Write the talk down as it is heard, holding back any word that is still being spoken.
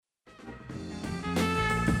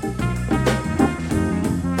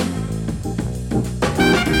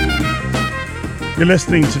You're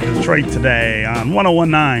listening to Detroit Today on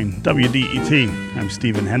 1019 WDET. I'm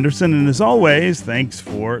Stephen Henderson, and as always, thanks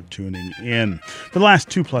for tuning in. For the last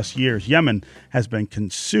 2+ years, Yemen has been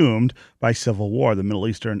consumed by civil war. The Middle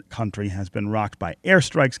Eastern country has been rocked by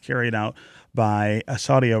airstrikes carried out by a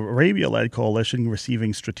Saudi Arabia-led coalition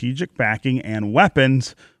receiving strategic backing and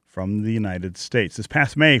weapons from the United States. This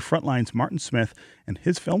past May, Frontline's Martin Smith and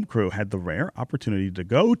his film crew had the rare opportunity to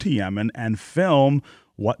go to Yemen and film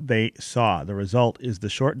what they saw. The result is the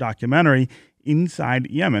short documentary Inside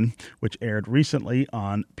Yemen, which aired recently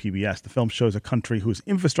on PBS. The film shows a country whose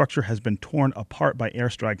infrastructure has been torn apart by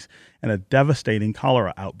airstrikes and a devastating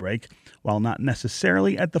cholera outbreak. While not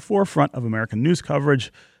necessarily at the forefront of American news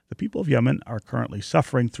coverage, the people of Yemen are currently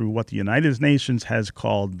suffering through what the United Nations has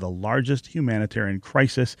called the largest humanitarian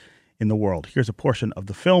crisis in the world. Here's a portion of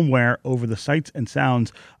the film where, over the sights and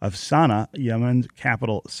sounds of Sana'a, Yemen's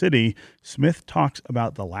capital city, Smith talks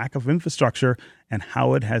about the lack of infrastructure and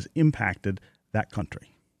how it has impacted that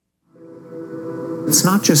country. It's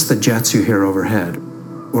not just the jets you hear overhead,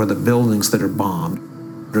 or the buildings that are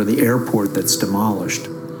bombed, or the airport that's demolished.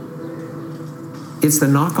 It's the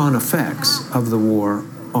knock-on effects of the war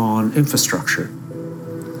on infrastructure.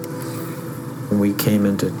 When we came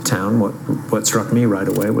into town, what struck me right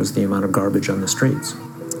away was the amount of garbage on the streets.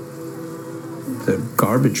 The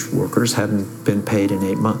garbage workers hadn't been paid in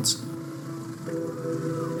 8 months.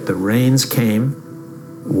 The rains came,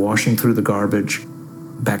 washing through the garbage,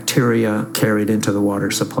 bacteria carried into the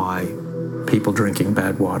water supply, people drinking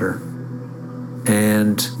bad water,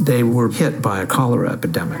 and they were hit by a cholera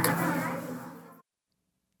epidemic.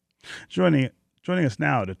 Joining us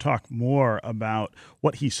now to talk more about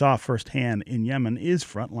what he saw firsthand in Yemen is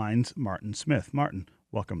Frontline's Martin Smith. Martin,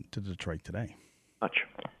 welcome to Detroit Today. Much.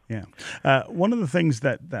 Yeah. One of the things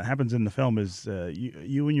that happens in the film is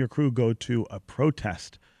you and your crew go to a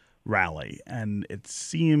protest rally, and it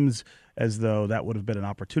seems as though that would have been an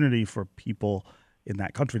opportunity for people in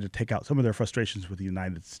that country to take out some of their frustrations with the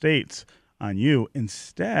United States on you.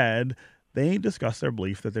 Instead, they discuss their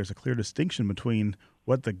belief that there's a clear distinction between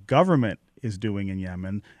what the government is doing in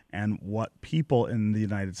Yemen and what people in the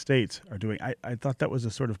United States are doing. I thought that was a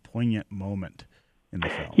sort of poignant moment in the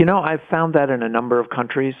film. You know, I've found that in a number of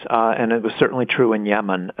countries, and it was certainly true in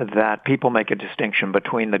Yemen, that people make a distinction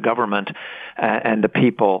between the government and the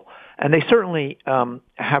people. And they certainly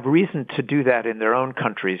have reason to do that in their own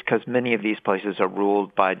countries, because many of these places are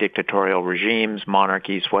ruled by dictatorial regimes,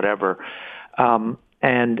 monarchies, whatever.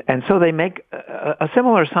 And so they make a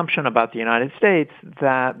similar assumption about the United States,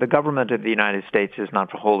 that the government of the United States is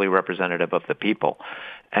not wholly representative of the people.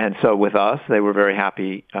 And so with us, they were very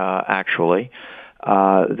happy, actually,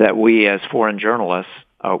 that we as foreign journalists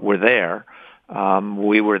were there.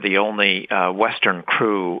 We were the only Western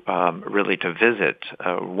crew really to visit,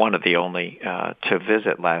 one of the only to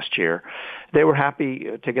visit last year. They were happy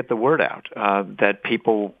to get the word out that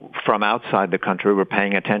people from outside the country were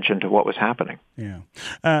paying attention to what was happening.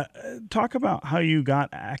 Yeah. Talk about how you got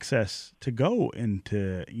access to go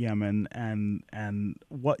into Yemen and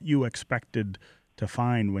what you expected to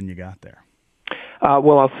find when you got there.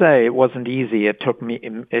 Well, I'll say it wasn't easy. It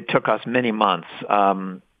took us many months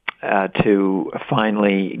to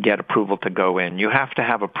finally get approval to go in. You have to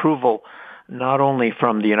have approval not only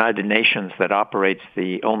from the United Nations that operates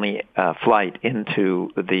the only flight into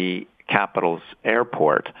the capital's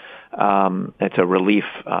airport. It's a relief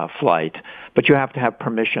flight. But you have to have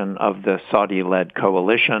permission of the Saudi-led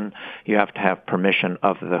coalition. You have to have permission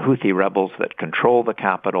of the Houthi rebels that control the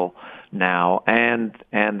capital now, and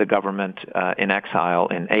the government in exile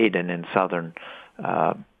in Aden in southern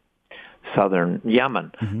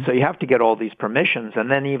Yemen. Mm-hmm. So you have to get all these permissions,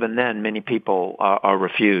 and then even then, many people are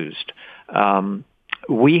refused.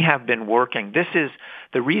 We have been working. This is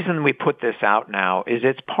the reason we put this out now. Is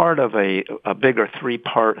it's part of a bigger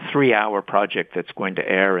 3-hour project that's going to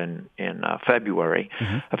air in February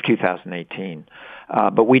of 2018.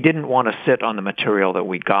 But we didn't want to sit on the material that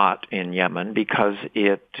we got in Yemen because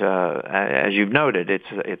it, as you've noted,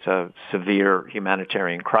 it's a severe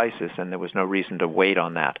humanitarian crisis, and there was no reason to wait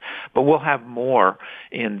on that. But we'll have more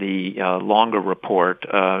in the longer report,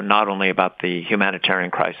 not only about the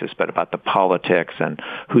humanitarian crisis, but about the politics and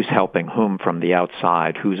who's helping whom from the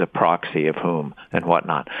outside, who's a proxy of whom, and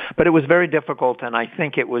whatnot. But it was very difficult, and I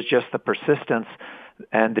think it was just the persistence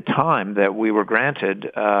and the time that we were granted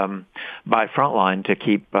by Frontline to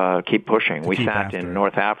keep pushing. We sat in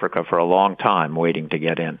North Africa for a long time waiting to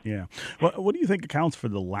get in. Yeah. Well, what do you think accounts for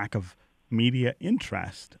the lack of media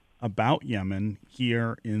interest about Yemen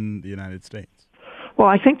here in the United States? Well,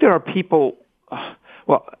 I think there are people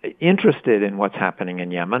interested in what's happening in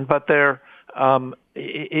Yemen, but they're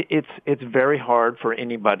it's very hard for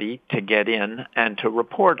anybody to get in and to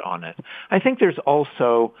report on it. I think there's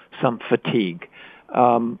also some fatigue.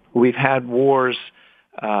 We've had wars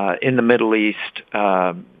in the Middle East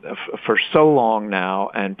for so long now,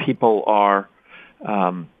 and people are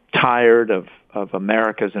tired of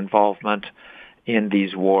America's involvement in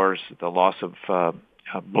these wars, the loss of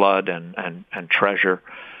blood and treasure.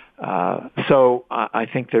 So I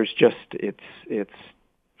think there's just it's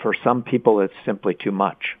for some people it's simply too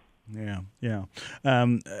much. Yeah.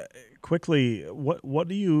 Quickly,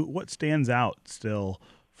 what stands out still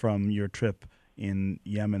from your trip in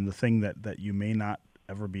Yemen? The thing that you may not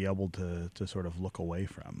ever be able to sort of look away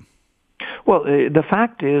from? Well, the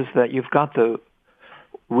fact is that you've got the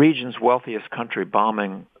region's wealthiest country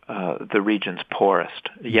bombing the region's poorest.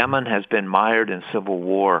 Yemen has been mired in civil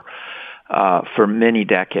war for many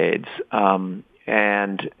decades, and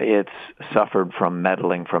it's suffered from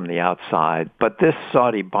meddling from the outside. But this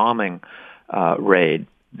Saudi bombing raid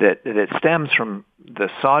that stems from the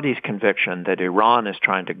Saudis' conviction that Iran is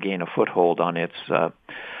trying to gain a foothold on its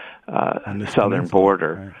southern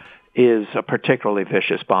border, right, is a particularly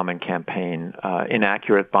vicious bombing campaign,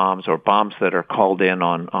 inaccurate bombs or bombs that are called in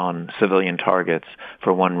on civilian targets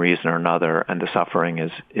for one reason or another, and the suffering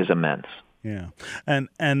is immense. Yeah, and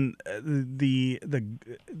the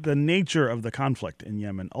nature of the conflict in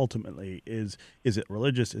Yemen ultimately is it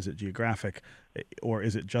religious, is it geographic, or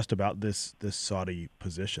is it just about this Saudi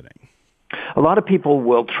positioning? A lot of people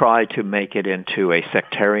will try to make it into a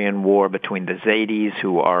sectarian war between the Zaydis,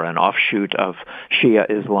 who are an offshoot of Shia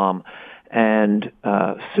Islam, and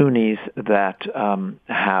Sunnis that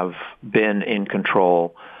have been in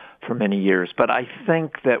control for many years. But I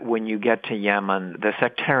think that when you get to Yemen, the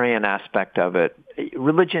sectarian aspect of it,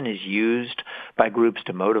 religion is used by groups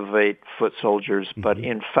to motivate foot soldiers, but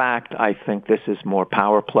in fact, I think this is more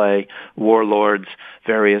power play, warlords,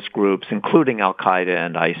 various groups, including Al-Qaeda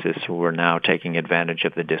and ISIS, who are now taking advantage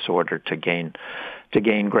of the disorder to gain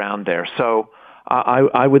ground there. So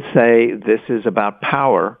I would say this is about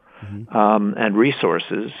power and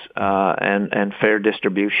resources and fair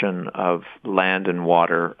distribution of land and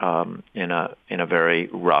water in a very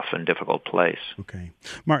rough and difficult place. Okay.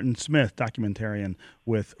 Martin Smith, documentarian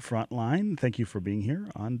with FRONTLINE, thank you for being here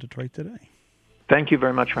on Detroit Today. Thank you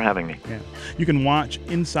very much for having me. Yeah. You can watch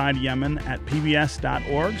Inside Yemen at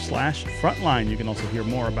pbs.org/frontline. You can also hear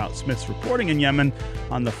more about Smith's reporting in Yemen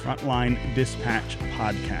on the Frontline Dispatch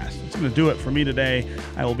podcast. That's going to do it for me today.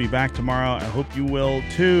 I will be back tomorrow. I hope you will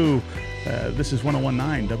too. This is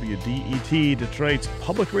 101.9 WDET, Detroit's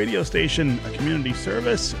public radio station, a community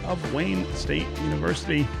service of Wayne State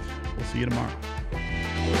University. We'll see you tomorrow.